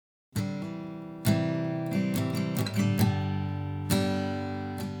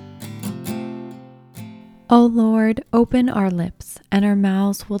O Lord, open our lips, and our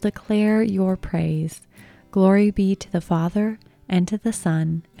mouths will declare your praise. Glory be to the Father, and to the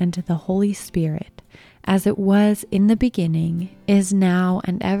Son, and to the Holy Spirit, as it was in the beginning, is now,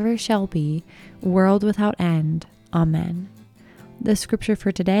 and ever shall be, world without end. Amen. The scripture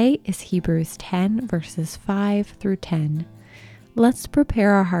for today is Hebrews 10, verses 5 through 10. Let's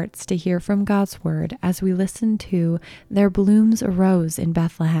prepare our hearts to hear from God's word as we listen to Their Blooms Arose in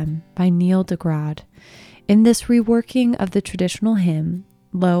Bethlehem by Neil deGraud. In this reworking of the traditional hymn,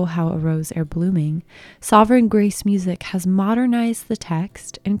 Lo, How a Rose Ere Blooming, Sovereign Grace Music has modernized the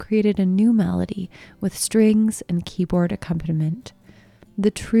text and created a new melody with strings and keyboard accompaniment.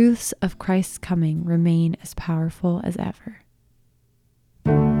 The truths of Christ's coming remain as powerful as ever.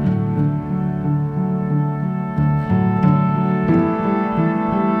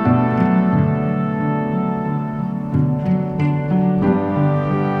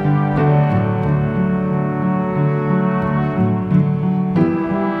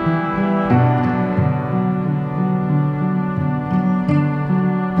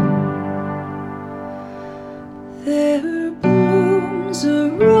 There blooms a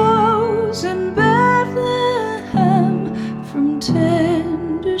rose in Bethlehem, from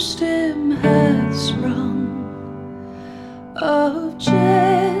tender stem hath sprung. Of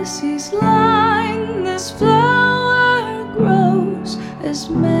Jesse's line this flower grows, as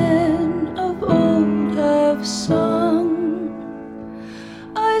men of old have sung.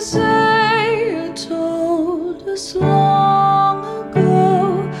 Isaiah told us long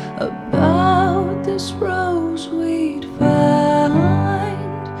ago about this rose we'd find.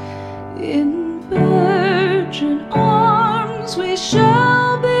 In virgin arms we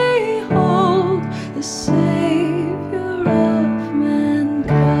shall behold the Savior of mankind.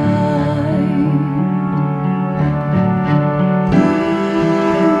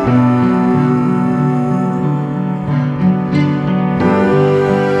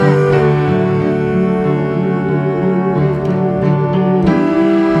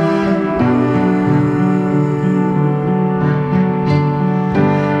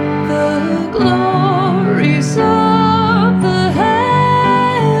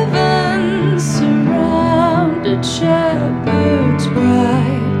 Shepherd's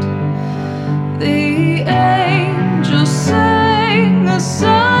bride, the angels sang, a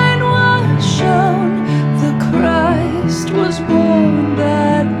sign was shown, the Christ was born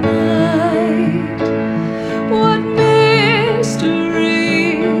that night. What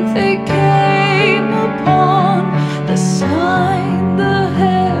mystery they came upon, the sign the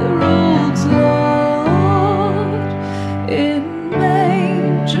heralds laud. In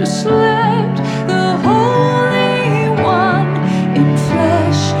manger slept the Holy One, in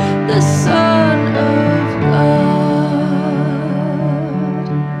flesh the Son of God.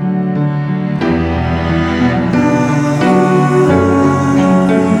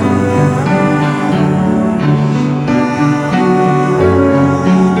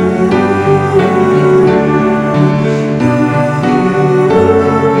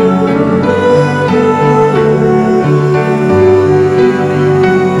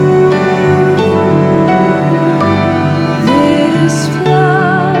 This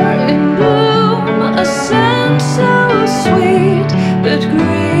flower in bloom, a scent so sweet that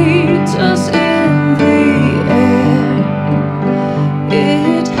greets us in the air.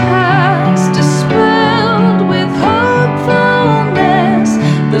 It has dispelled with hopefulness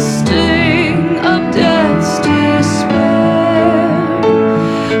the sting of death's despair.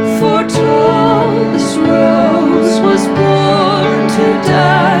 Foretold this rose was born to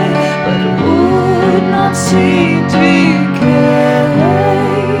die, but would not see decay.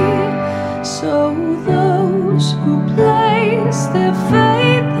 So those who place their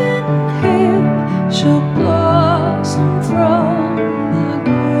faith in Him shall blossom from the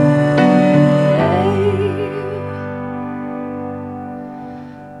grave.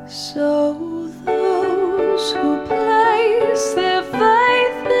 So those who place their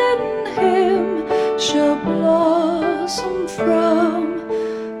faith in Him shall blossom from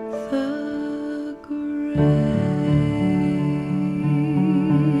the grave.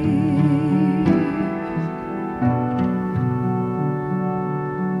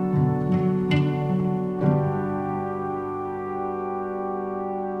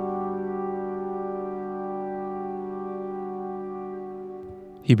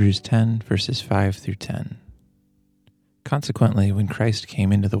 Hebrews 10, verses 5 through 10. Consequently, when Christ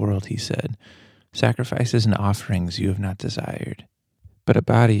came into the world, he said, Sacrifices and offerings you have not desired, but a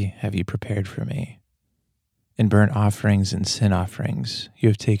body have you prepared for me. In burnt offerings and sin offerings you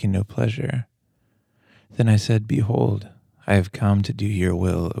have taken no pleasure. Then I said, Behold, I have come to do your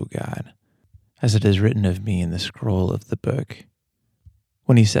will, O God. as it is written of me in the scroll of the book.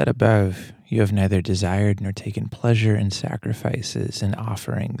 When he said above, you have neither desired nor taken pleasure in sacrifices and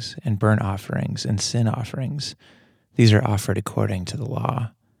offerings and burnt offerings and sin offerings. These are offered according to the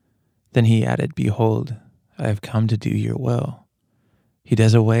law. Then he added, behold, I have come to do your will. He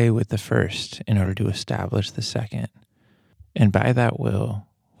does away with the first in order to establish the second. And by that will,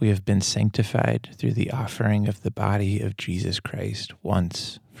 we have been sanctified through the offering of the body of Jesus Christ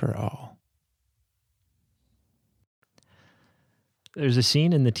once for all. There's a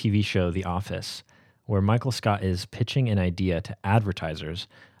scene in the TV show The Office where Michael Scott is pitching an idea to advertisers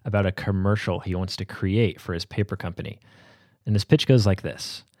about a commercial he wants to create for his paper company. And his pitch goes like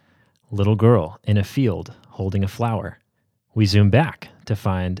this. Little girl in a field holding a flower. We zoom back to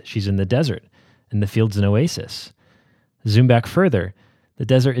find she's in the desert and the field's an oasis. Zoom back further. The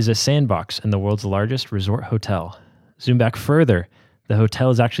desert is a sandbox in the world's largest resort hotel. Zoom back further. The hotel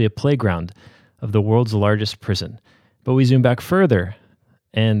is actually a playground of the world's largest prison. But we zoom back further,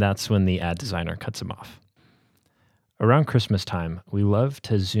 and that's when the ad designer cuts him off. Around Christmas time, we love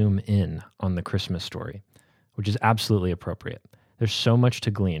to zoom in on the Christmas story, which is absolutely appropriate. There's so much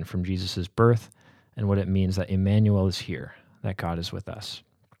to glean from Jesus' birth and what it means that Emmanuel is here, that God is with us.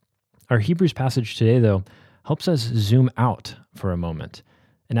 Our Hebrews passage today, though, helps us zoom out for a moment.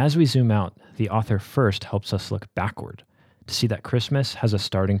 And as we zoom out, the author first helps us look backward to see that Christmas has a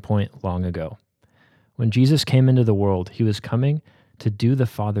starting point long ago. When Jesus came into the world, he was coming to do the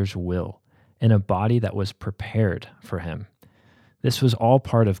Father's will in a body that was prepared for him. This was all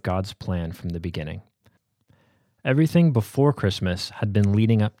part of God's plan from the beginning. Everything before Christmas had been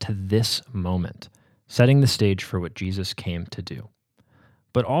leading up to this moment, setting the stage for what Jesus came to do.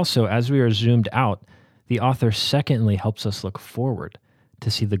 But also, as we are zoomed out, the author secondly helps us look forward to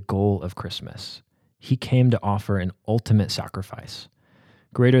see the goal of Christmas. He came to offer an ultimate sacrifice,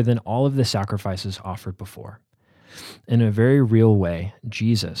 greater than all of the sacrifices offered before. In a very real way,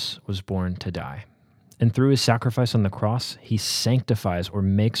 Jesus was born to die. And through his sacrifice on the cross, he sanctifies or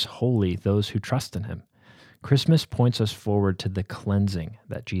makes holy those who trust in him. Christmas points us forward to the cleansing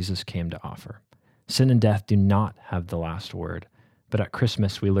that Jesus came to offer. Sin and death do not have the last word, but at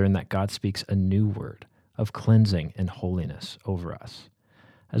Christmas we learn that God speaks a new word of cleansing and holiness over us.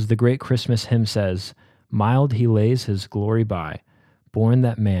 As the great Christmas hymn says, mild he lays his glory by, born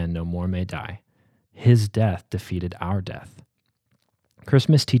that man no more may die. His death defeated our death.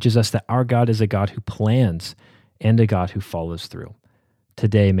 Christmas teaches us that our God is a God who plans and a God who follows through.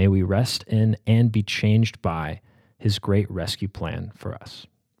 Today, may we rest in and be changed by his great rescue plan for us.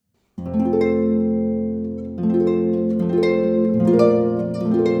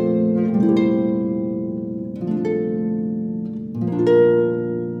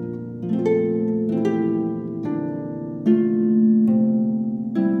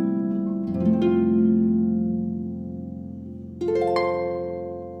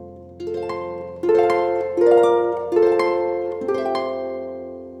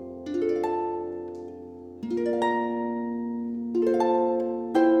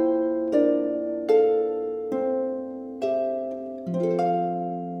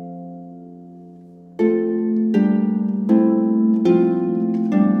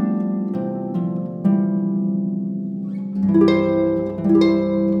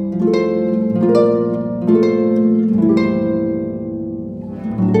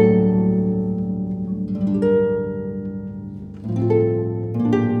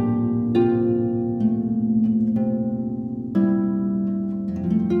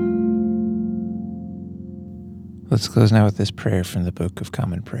 Let's close now with this prayer from the Book of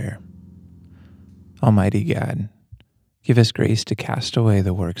Common Prayer. Almighty God, give us grace to cast away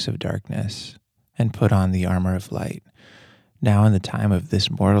the works of darkness and put on the armor of light, now in the time of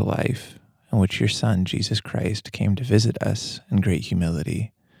this mortal life, in which your Son, Jesus Christ, came to visit us in great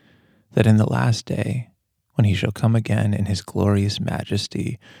humility, that in the last day, when he shall come again in his glorious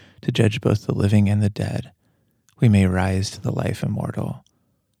majesty to judge both the living and the dead, we may rise to the life immortal,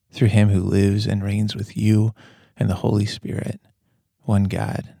 through him who lives and reigns with you and the Holy Spirit, one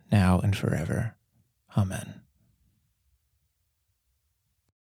God, now and forever. Amen.